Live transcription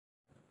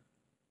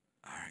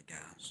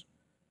Alright guys,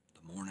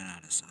 the morning I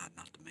decide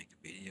not to make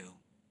a video,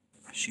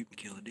 I shoot and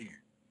kill a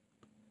deer.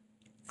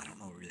 I don't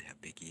know really how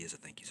big he is. I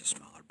think he's a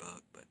smaller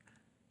buck, but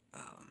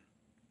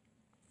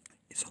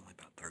it's only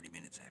about 30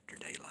 minutes after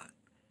daylight.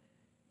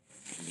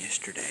 And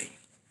yesterday,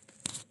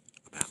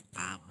 about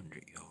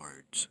 500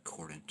 yards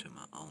according to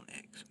my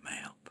onX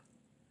map,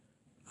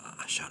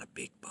 I shot a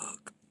big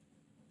buck.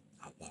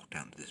 I walked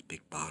out into this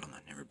big bottom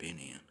I'd never been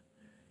in,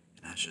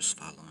 and I was just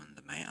following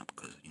the map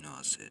because,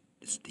 I said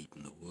it's deep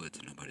in the woods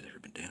and nobody's ever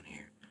been down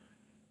here.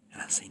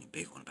 And I seen a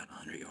big one about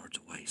 100 yards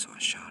away, so I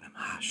shot him,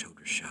 high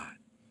shoulder shot.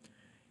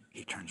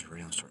 He turns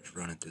around and starts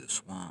running through the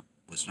swamp.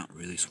 Well, it's not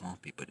really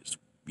swampy, but it's,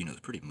 it's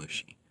pretty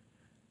mushy.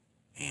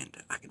 And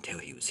I can tell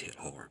he was hit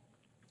hard.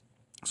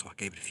 So I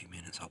gave it a few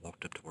minutes. I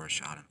walked up to where I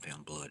shot him,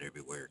 found blood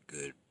everywhere,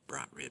 good,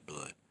 bright red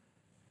blood.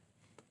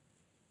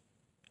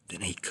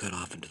 Then he cut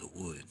off into the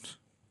woods.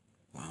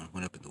 Well, when I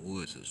went up in the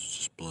woods, it was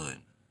just blood.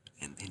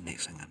 And then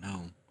next thing I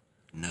know,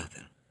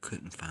 nothing.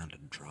 Couldn't find a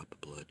drop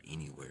of blood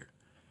anywhere.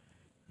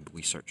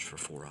 We searched for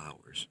 4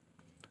 hours.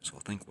 So I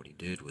think what he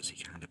did was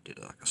he kind of did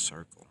like a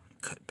circle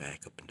and cut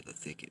back up into the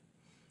thicket.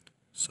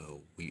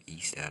 So we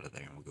eased out of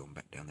there and we're going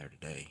back down there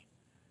today.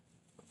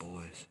 But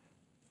boys,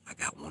 I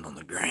got one on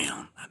the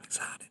ground. I'm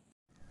excited.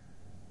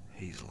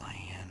 He's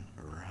laying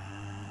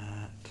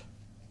right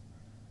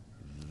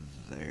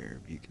there,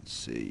 if you can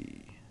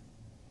see.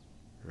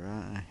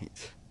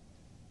 Right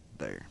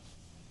there.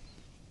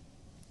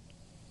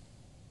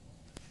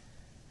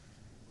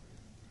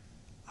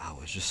 I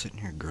was just sitting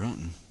here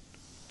grunting,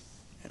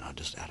 and I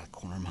just out of the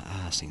corner of my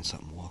eye seen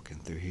something walking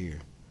through here.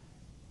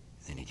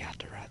 And then he got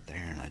to right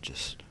there, and I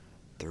just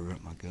threw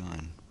up my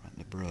gun right in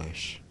the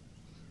brush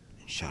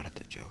and shot at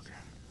the joker.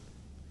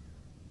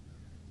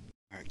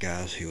 Alright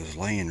guys, he was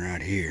laying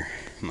right here.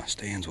 My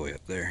stand's way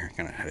up there.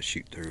 Kind of had to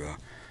shoot through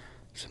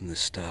some of this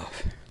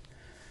stuff.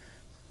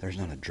 There's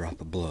not a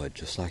drop of blood,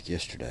 just like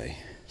yesterday.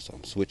 So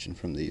I'm switching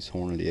from these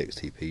Hornady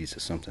XTPs to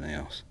something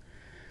else.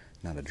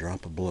 Not a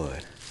drop of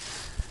blood.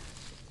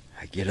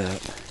 I get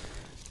up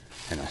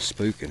and I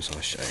spook him, so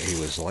he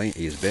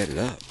was bedded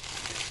up.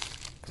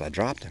 Cause I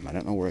dropped him. I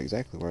don't know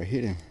exactly where I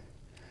hit him.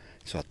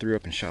 So I threw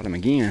up and shot him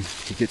again.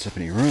 He gets up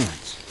and he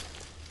runs.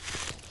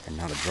 And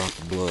not a drop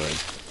of blood.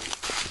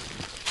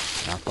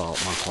 And I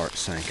thought my heart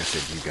sank. I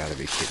said, you gotta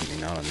be kidding me,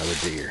 not another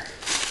deer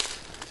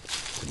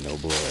with no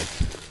blood.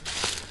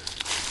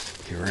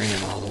 He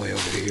ran all the way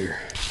over here.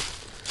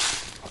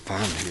 I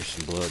finally hear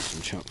some blood,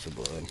 some chunks of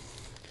blood.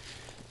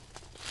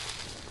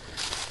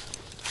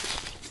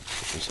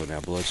 And so now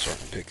blood's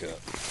starting to pick up.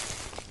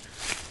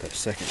 That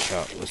second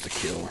shot was the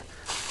killer.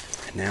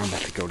 And now I'm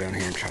about to go down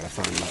here and try to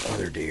find my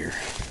other deer.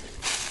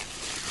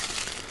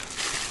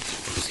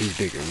 Because he's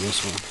bigger than this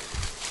one.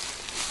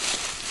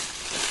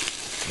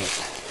 But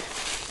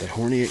that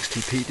Hornady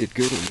XTP did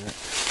good on that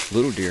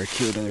little deer I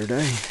killed the other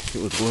day.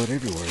 It was blood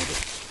everywhere.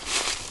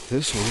 But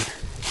this one,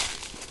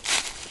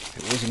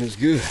 it wasn't as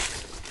good.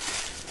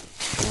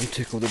 But I'm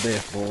tickled to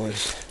death,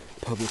 boys.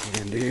 Public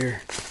land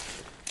deer.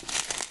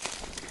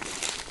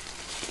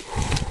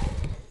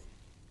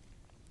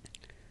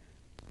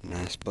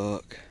 Nice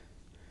buck.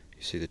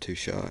 You see the 2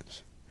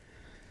 shots?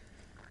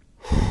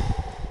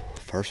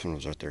 First one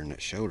was right there in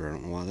that shoulder. I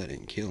don't know why that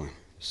didn't kill him.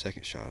 The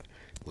second shot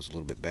was a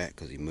little bit back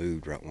because he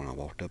moved right when I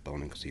walked up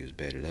on him because he was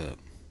bedded up.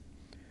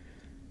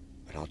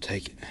 But I'll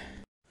take it.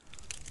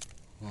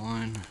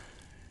 1,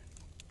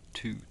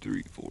 2,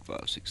 3, 4,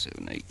 5, 6,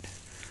 7, 8.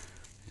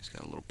 He's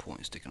got a little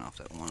point sticking off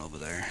that one over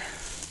there.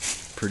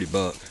 Pretty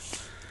buck.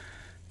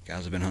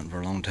 Guys have been hunting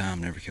for a long time,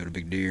 never killed a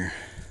big deer.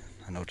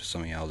 I know to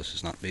some of y'all this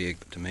is not big,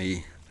 but to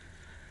me,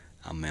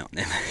 I'm mounting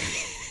him.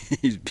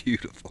 He's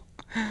beautiful.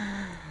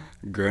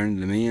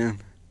 Grunted him in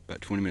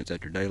about 20 minutes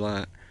after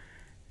daylight,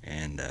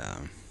 and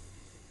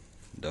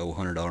the old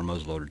 $100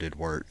 muzzleloader did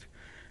work.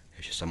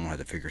 It's just someone had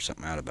to figure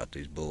something out about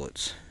these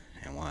bullets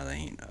and why they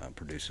ain't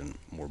producing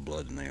more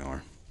blood than they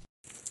are.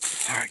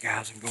 Alright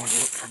guys, I'm going to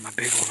look for my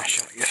big one I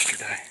shot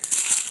yesterday.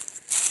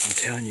 I'm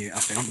telling you, I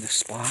found this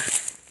spot,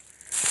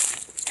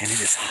 and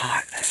it is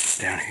hot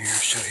down here.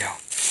 I'll show y'all.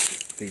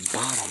 These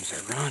bottoms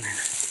are running,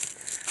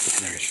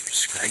 and there's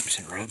scrapes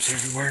and rubs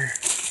everywhere.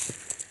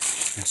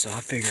 And so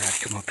I figured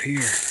I'd come up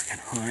here and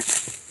hunt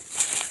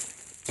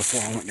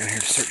before I went down here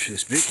to search for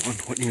this big one.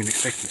 Wasn't even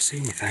expecting to see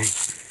anything.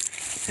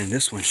 And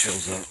this one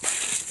shows up.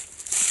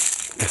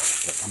 But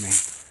I mean,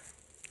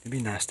 it'd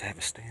be nice to have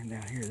a stand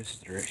down here. This is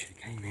the direction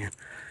it came in.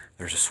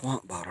 There's a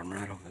swamp bottom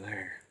right over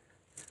there.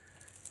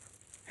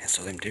 And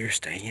so them deer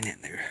stay in it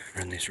and they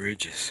run these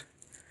ridges.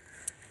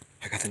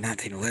 I got the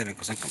 1911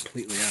 because I'm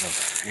completely out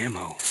of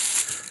ammo.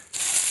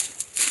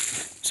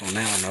 So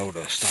now I know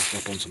to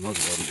stock up on some other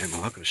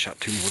ammo. I could have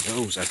shot 2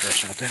 more does after I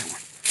shot that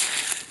one.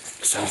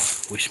 So,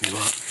 wish me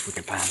luck if we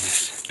can find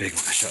this big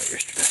one I shot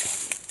yesterday.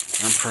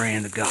 I'm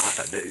praying to God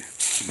I do.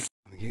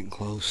 I'm getting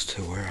close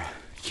to where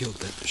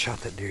I shot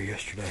that deer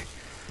yesterday.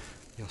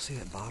 Y'all see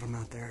that bottom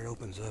out there? It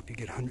opens up. You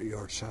get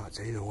 100-yard shots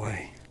either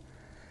way.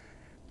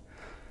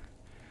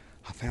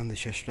 I found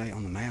this yesterday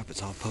on the map.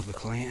 It's all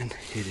public land.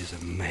 It is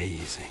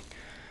amazing.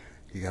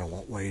 You gotta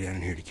walk way down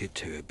in here to get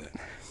to it, but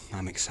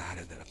I'm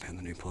excited that I found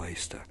a new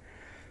place to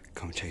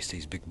come chase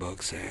these big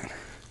bucks at.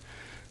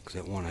 Because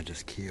that one I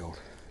just killed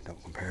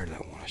don't compare to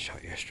that one I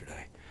shot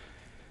yesterday.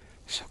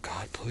 So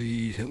God,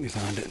 please help me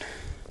find it.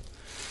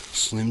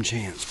 Slim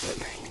chance, but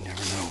you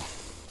never know.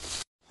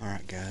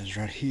 Alright guys,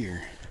 right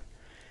here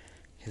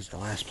is the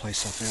last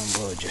place I found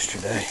blood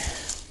yesterday.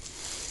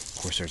 Of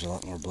course there's a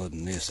lot more blood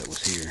than this that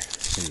was here.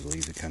 These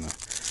leaves that kind of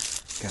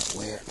got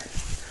wet.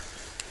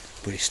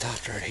 But he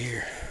stopped right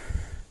here.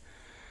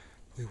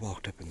 We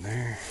walked up in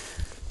there.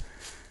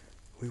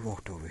 We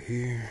walked over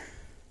here.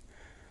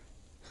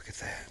 Look at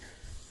that.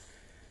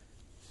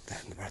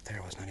 That right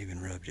there was not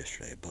even rubbed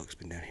yesterday. A buck's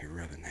been down here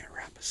rubbing that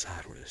right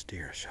beside where this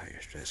deer I shot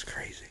yesterday. That's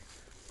crazy.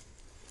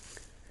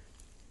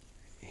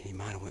 And he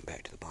might have went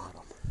back to the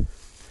bottom.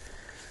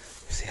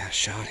 See, I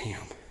shot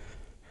him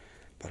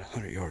about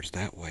 100 yards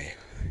that way.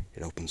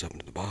 It opens up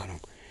into the bottom.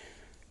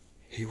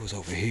 He was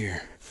over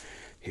here.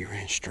 He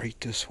ran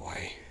straight this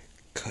way,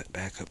 cut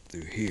back up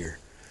through here,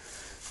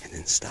 and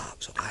then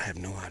stopped. So I have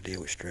no idea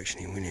which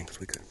direction he went in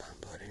because we couldn't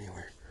find blood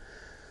anywhere.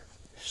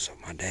 So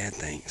my dad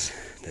thinks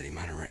that he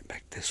might have ran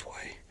back this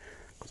way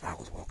because I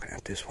was walking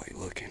out this way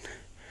looking.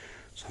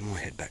 So I'm going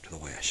to head back to the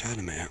way I shot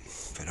him at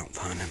if I don't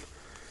find him.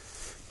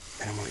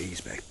 And I'm going to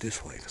ease back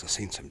this way because I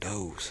seen some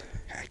does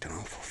acting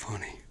awful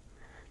funny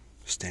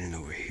standing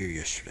over here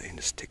yesterday in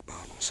the stick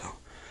bottom. So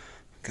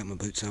got my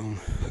boots on.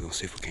 We're going to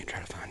see if we can't try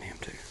to find him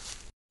too.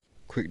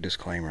 Quick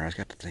disclaimer, I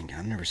got to thinking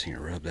I've never seen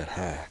a rub that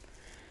high.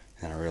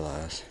 And I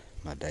realized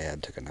my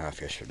dad took a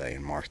knife yesterday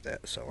and marked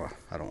that, so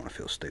I don't want to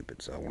feel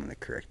stupid, so I wanted to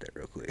correct that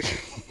real quick.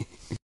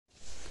 I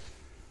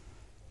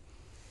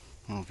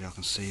don't know if y'all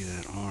can see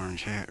that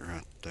orange hat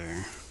right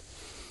there.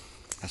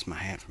 That's my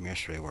hat from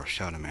yesterday where I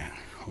shot him at.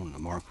 I wanted to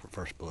mark where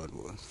first blood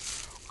was.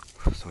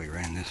 So he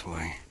ran this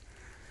way,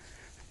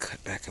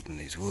 cut back up in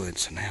these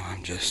woods, so now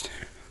I'm just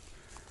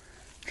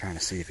trying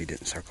to see if he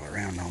didn't circle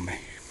around on me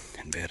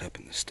and bed up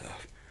in this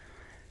stuff.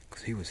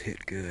 Because he was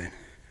hit good.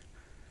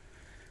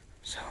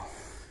 So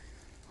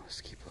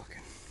let's keep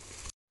looking.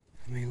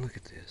 I mean, look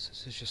at this.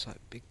 This is just like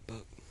big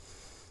buck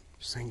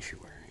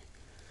sanctuary.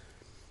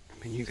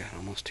 I mean, you got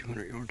almost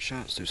 200-yard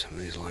shots through some of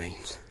these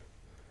lanes.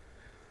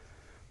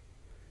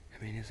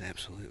 I mean, it's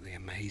absolutely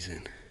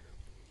amazing.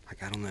 I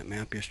got on that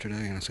map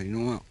yesterday and I said, you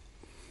know what?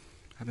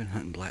 I've been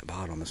hunting black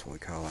bottom, that's what we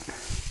call it,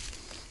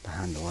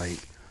 behind the lake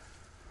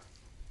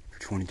for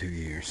 22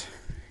 years.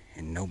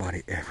 And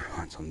nobody ever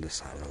hunts on this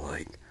side of the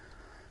lake.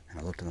 And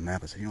I looked at the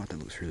map and said, you know what, that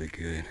looks really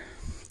good.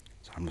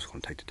 So I'm just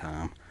going to take the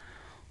time,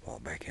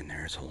 walk back in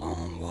there. It's a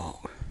long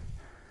walk,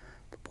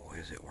 but boy,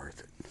 is it worth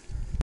it.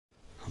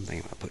 I'm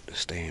thinking about putting a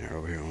stand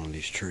over here on one of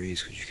these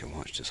trees because you can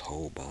watch this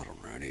whole bottom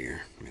right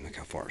here. I mean, look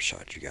how far a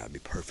shot you got. It'd be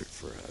perfect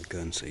for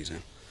gun season.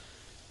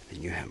 And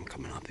then you have them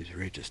coming off these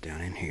ridges down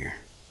in here.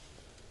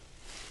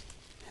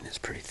 And it's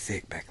pretty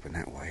thick back up in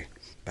that way.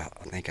 About,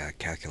 I think I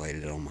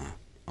calculated it on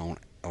my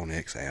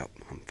OnX app.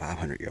 I'm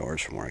 500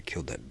 yards from where I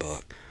killed that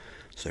buck.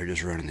 So they're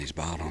just running these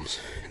bottoms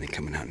and then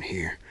coming out in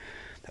here.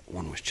 That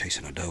one was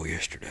chasing a doe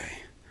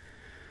yesterday.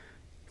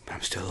 But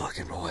I'm still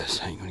looking, boys.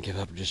 I ain't gonna give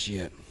up just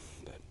yet.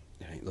 But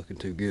it ain't looking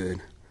too good.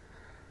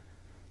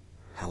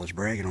 I was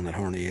bragging on that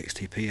Hornady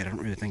XTP. I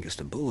don't really think it's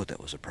the bullet that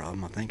was the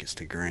problem. I think it's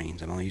the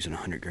grains. I'm only using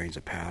 100 grains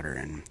of powder,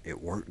 and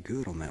it worked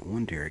good on that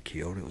one deer I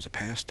killed. It was a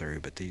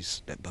pass-through, but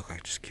that buck I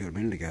just killed a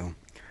minute ago,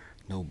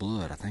 no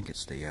blood. I think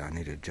it's the, I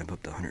need to jump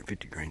up to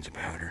 150 grains of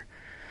powder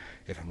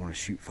if I want to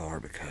shoot far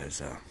because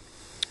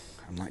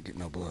I'm not getting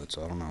no blood,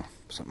 so I don't know.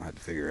 Something I have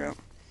to figure out.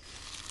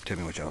 Tell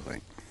me what y'all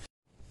think.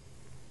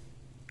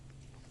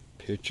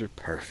 Picture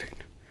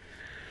perfect.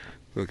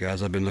 Well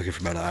guys, I've been looking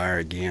for about an hour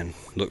again.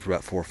 Looked for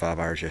about 4 or 5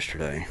 hours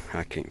yesterday.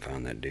 I can't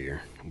find that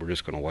deer. We're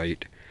just going to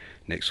wait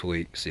next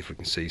week, see if we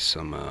can see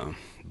some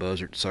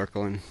buzzard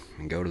circling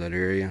and go to that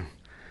area.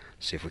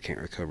 See if we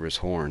can't recover his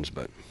horns.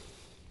 But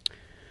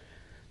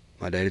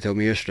my daddy told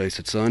me yesterday, he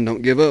said, son,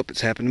 don't give up.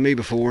 It's happened to me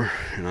before.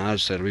 And I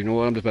just said, well, you know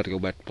what, I'm just about to go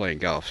back to playing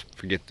golf.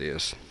 Forget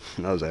this.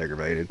 And I was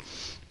aggravated.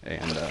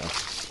 And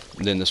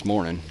then this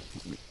morning,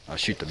 I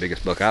shoot the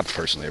biggest buck I've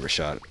personally ever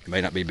shot. It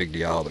may not be big to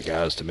y'all, but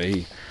guys, to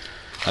me,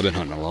 I've been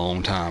hunting a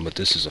long time, but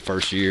this is the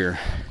first year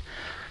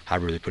I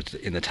really put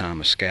in the time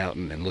of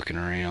scouting and looking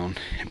around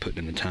and putting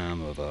in the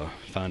time of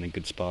finding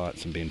good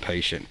spots and being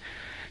patient,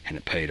 and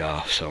it paid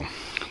off. So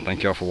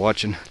thank y'all for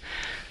watching.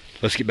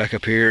 Let's get back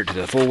up here to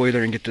the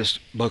four-wheeler and get this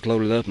buck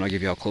loaded up, and I'll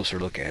give y'all a closer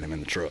look at him in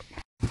the truck.